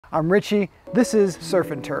I'm Richie. This is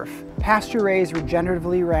Surf and Turf. Pasture-raised,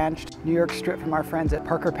 regeneratively ranched New York strip from our friends at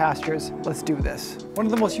Parker Pastures. Let's do this. One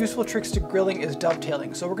of the most useful tricks to grilling is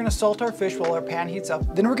dovetailing. So we're gonna salt our fish while our pan heats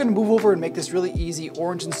up. Then we're gonna move over and make this really easy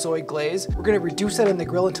orange and soy glaze. We're gonna reduce that in the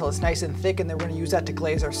grill until it's nice and thick, and then we're gonna use that to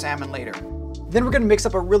glaze our salmon later. Then we're gonna mix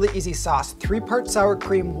up a really easy sauce. 3 parts sour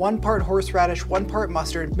cream, 1 part horseradish, 1 part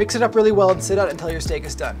mustard. Mix it up really well and sit out until your steak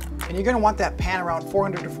is done. And you're gonna want that pan around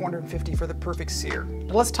 400 to 450 for the perfect sear.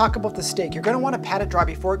 Now let's talk about the steak. You're gonna wanna pat it dry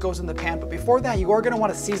before it goes in the pan, but before that, you are gonna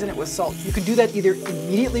wanna season it with salt. You can do that either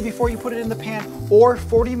immediately before you put it in the pan or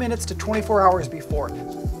 40 minutes to 24 hours before.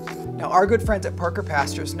 Now, our good friends at Parker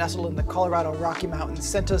Pastures, nestled in the Colorado Rocky Mountains,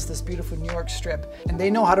 sent us this beautiful New York strip, and they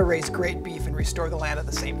know how to raise great beef and restore the land at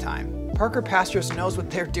the same time. Parker Pastures knows what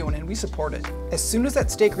they're doing, and we support it. As soon as that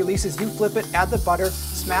steak releases, you flip it, add the butter,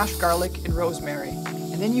 smashed garlic, and rosemary.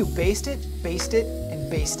 And then you baste it, and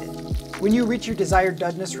baste it. When you reach your desired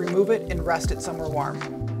doneness, remove it and rest it somewhere warm.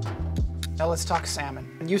 Now let's talk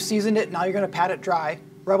salmon. When you seasoned it, now you're gonna pat it dry,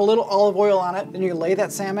 rub a little olive oil on it, then you lay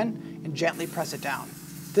that salmon and gently press it down.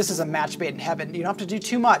 This is a match made in heaven. You don't have to do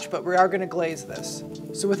too much, but we are gonna glaze this.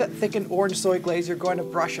 So with that thickened orange soy glaze, you're going to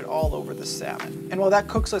brush it all over the salmon. And while that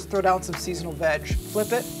cooks, let's throw down some seasonal veg.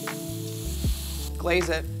 Flip it, glaze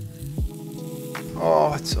it.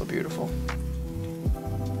 Oh, it's so beautiful.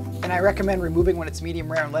 And I recommend removing when it's medium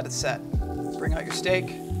rare and let it set. Bring out your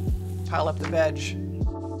steak, pile up the veg,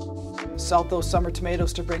 salt those summer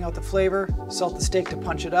tomatoes to bring out the flavor, salt the steak to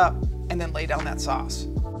punch it up, and then lay down that sauce.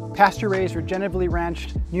 Pasture-raised, regeneratively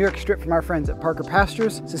ranched New York strip from our friends at Parker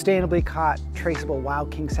Pastures. Sustainably caught, traceable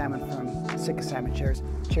wild king salmon from Sitka salmon. Cheers.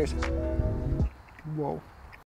 Cheers. Whoa.